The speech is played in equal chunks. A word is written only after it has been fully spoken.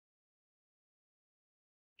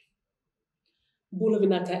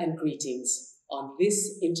Bulavinaka and greetings on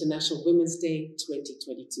this International Women's Day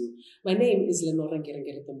 2022. My name is Lenora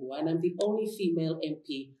Qereqeretabua and I'm the only female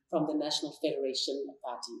MP from the National Federation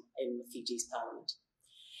Party in Fiji's parliament.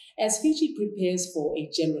 As Fiji prepares for a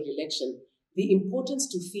general election, the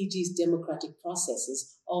importance to Fiji's democratic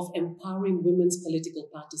processes of empowering women's political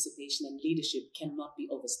participation and leadership cannot be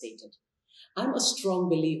overstated. I'm a strong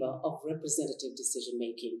believer of representative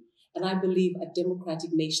decision-making, and I believe a democratic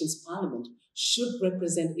nation's parliament should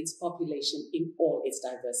represent its population in all its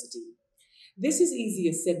diversity. This is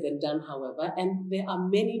easier said than done, however, and there are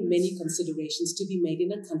many considerations to be made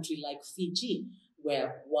in a country like Fiji,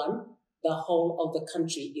 where 1, the whole of the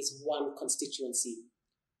country is one constituency.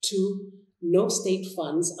 2, no state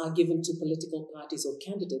funds are given to political parties or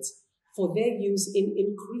candidates for their use in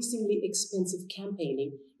increasingly expensive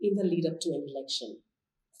campaigning in the lead up to an election.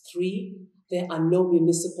 3, there are no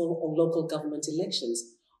municipal or local government elections,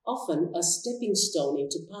 often a stepping stone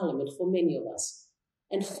into parliament for many of us.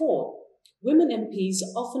 And 4, women MPs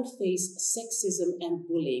often face sexism and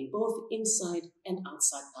bullying both inside and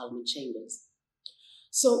outside parliament chambers.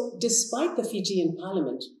 So despite the Fijian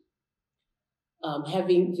parliament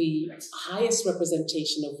having the highest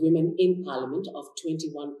representation of women in parliament of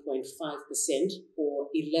 21.5%, or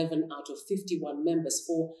 11 out of 51 members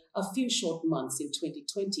for a few short months in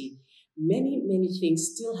 2020, many things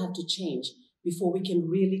still have to change before we can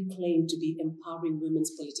really claim to be empowering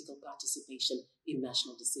women's political participation in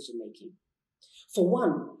national decision-making. For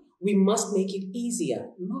one, we must make it easier,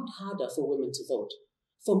 not harder, for women to vote.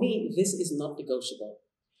 For me, this is not negotiable.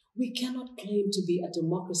 We cannot claim to be a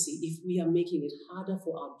democracy if we are making it harder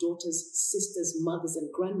for our daughters, sisters, mothers,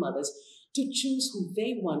 and grandmothers to choose who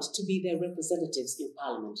they want to be their representatives in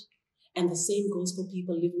parliament. And the same goes for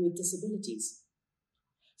people living with disabilities.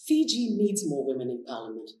 Fiji needs more women in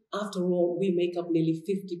parliament. After all, we make up nearly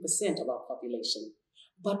 50% of our population.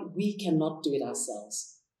 But we cannot do it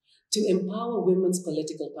ourselves. To empower women's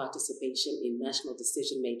political participation in national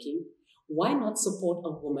decision-making, why not support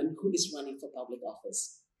a woman who is running for public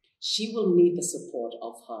office? She will need the support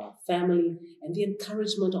of her family and the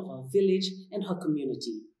encouragement of her village and her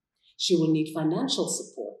community. She will need financial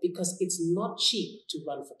support because it's not cheap to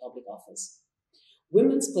run for public office.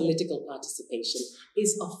 Women's political participation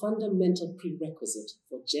is a fundamental prerequisite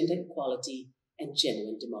for gender equality and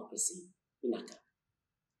genuine democracy. Vinaka.